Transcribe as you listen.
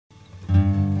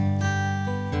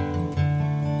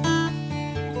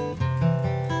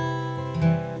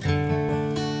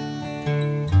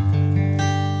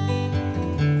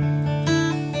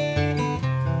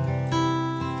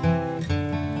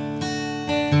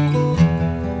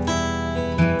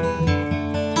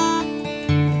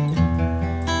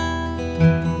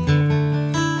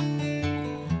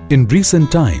In recent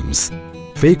times,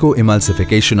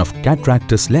 phacoemulsification of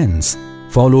cataractous lens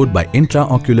followed by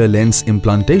intraocular lens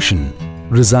implantation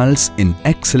results in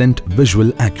excellent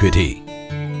visual acuity.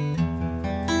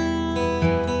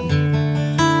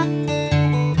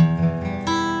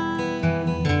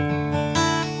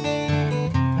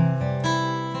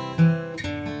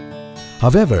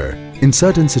 However, in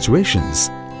certain situations,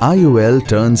 IOL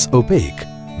turns opaque,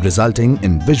 resulting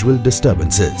in visual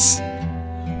disturbances.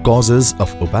 Causes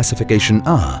of opacification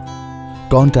are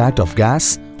contact of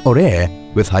gas or air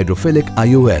with hydrophilic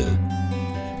IOL,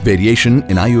 variation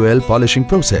in IOL polishing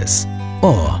process,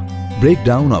 or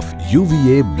breakdown of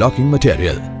UVA blocking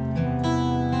material.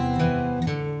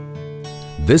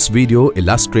 This video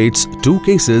illustrates two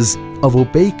cases of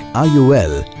opaque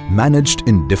IOL managed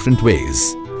in different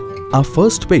ways. Our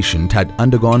first patient had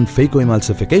undergone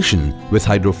phacoemulsification with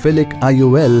hydrophilic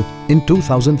IOL in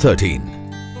 2013.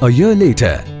 A year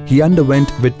later, he underwent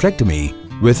vitrectomy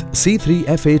with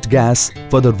C3F8 gas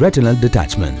for the retinal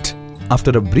detachment.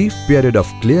 After a brief period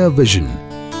of clear vision,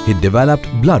 he developed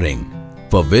blurring,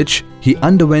 for which he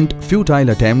underwent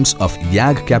futile attempts of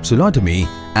YAG capsulotomy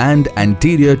and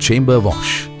anterior chamber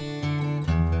wash.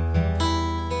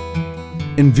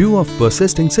 In view of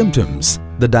persisting symptoms,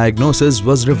 the diagnosis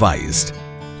was revised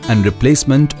and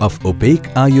replacement of opaque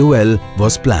IOL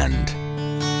was planned.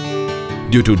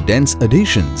 Due to dense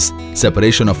adhesions,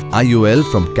 separation of IOL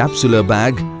from capsular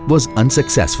bag was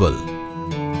unsuccessful.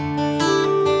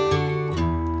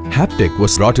 Haptic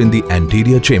was brought in the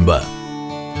anterior chamber.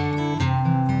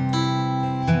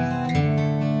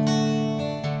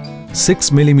 A 6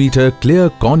 mm clear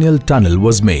corneal tunnel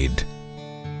was made.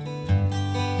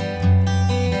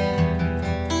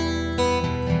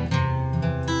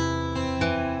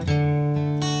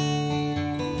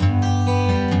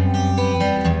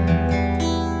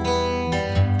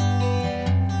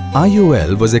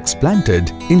 IOL was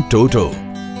explanted in toto.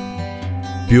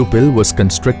 Pupil was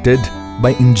constricted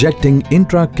by injecting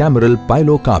intracameral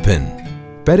pilocarpine.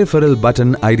 Peripheral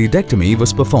button iridectomy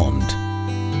was performed.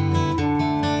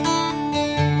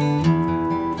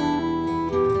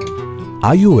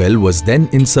 IOL was then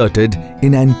inserted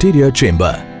in anterior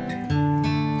chamber.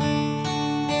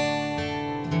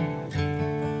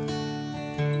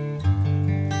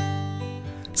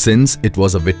 Since it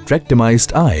was a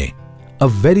vitrectomized eye, a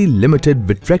very limited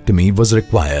vitrectomy was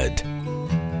required.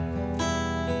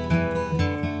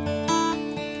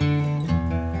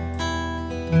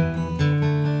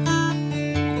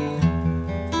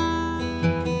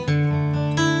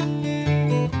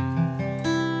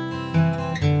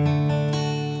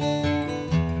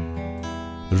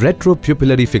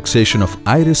 Retropupillary fixation of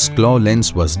iris claw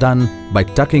lens was done by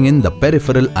tucking in the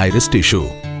peripheral iris tissue.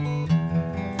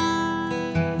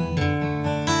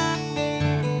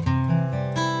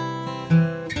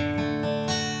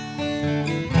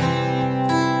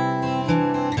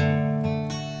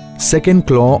 Second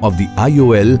claw of the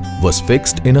IOL was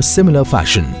fixed in a similar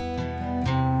fashion.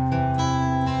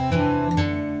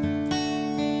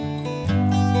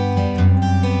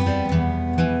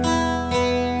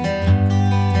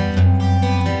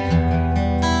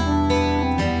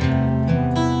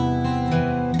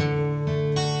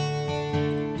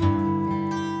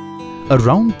 A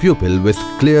round pupil with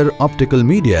clear optical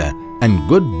media and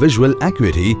good visual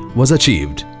acuity was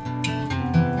achieved.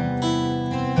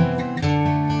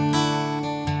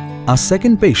 Our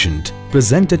second patient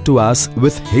presented to us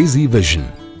with hazy vision.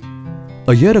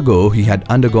 A year ago, he had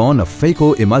undergone a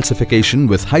phacoemulsification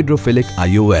with hydrophilic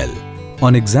IOL.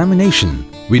 On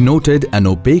examination, we noted an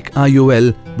opaque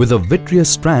IOL with a vitreous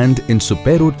strand in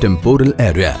superotemporal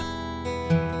area.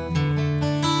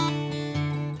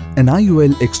 An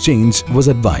IOL exchange was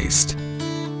advised.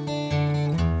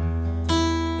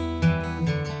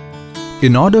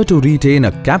 In order to retain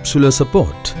a capsular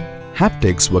support,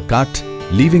 haptics were cut,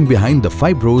 leaving behind the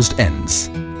fibrosed ends.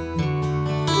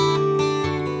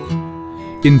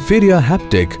 Inferior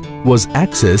haptic was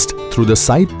accessed through the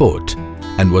side port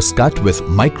and was cut with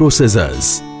micro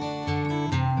scissors.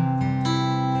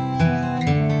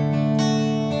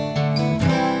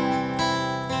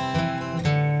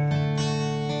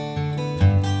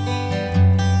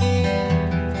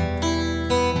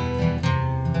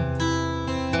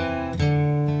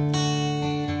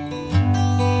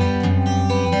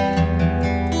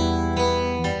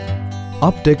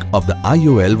 Optic of the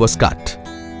IOL was cut.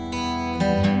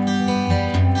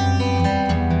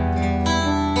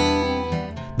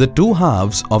 The two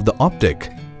halves of the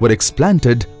optic were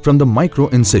explanted from the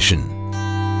micro-incision.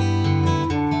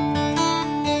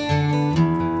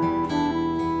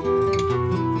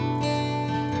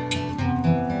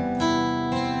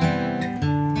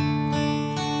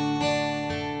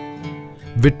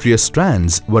 vitreous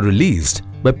strands were released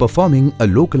by performing a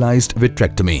localized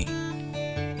vitrectomy.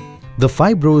 The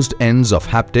fibrosed ends of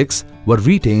haptics were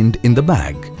retained in the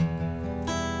bag.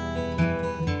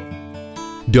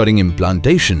 During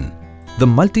implantation, the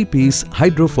multipiece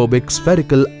hydrophobic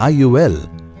spherical IOL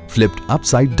flipped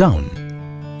upside down.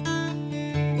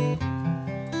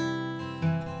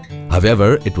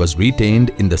 However, it was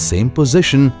retained in the same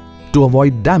position to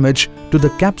avoid damage to the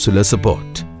capsular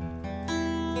support.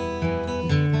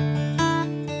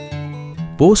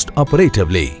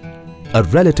 Post-operatively, a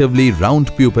relatively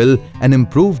round pupil and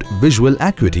improved visual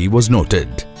acuity was noted.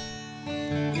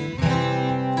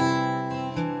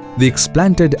 The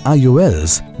explanted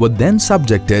IOLs were then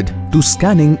subjected to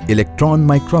scanning electron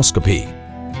microscopy.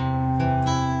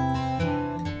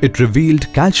 It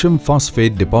revealed calcium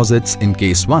phosphate deposits in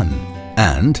case 1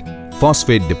 and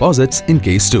phosphate deposits in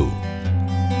case 2.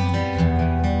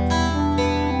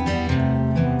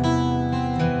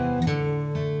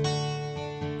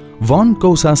 Von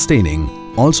Kosa staining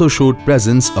also showed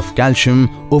presence of calcium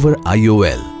over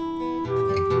IOL.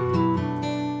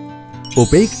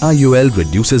 Opaque IOL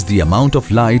reduces the amount of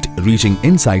light reaching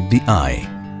inside the eye.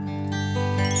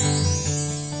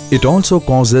 It also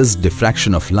causes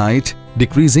diffraction of light,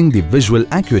 decreasing the visual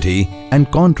acuity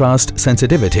and contrast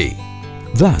sensitivity.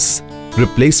 Thus,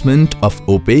 replacement of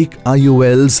opaque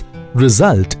IOLs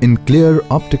result in clear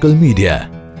optical media,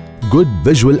 good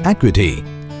visual acuity,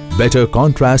 better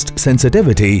contrast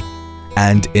sensitivity,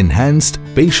 and enhanced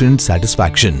patient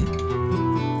satisfaction.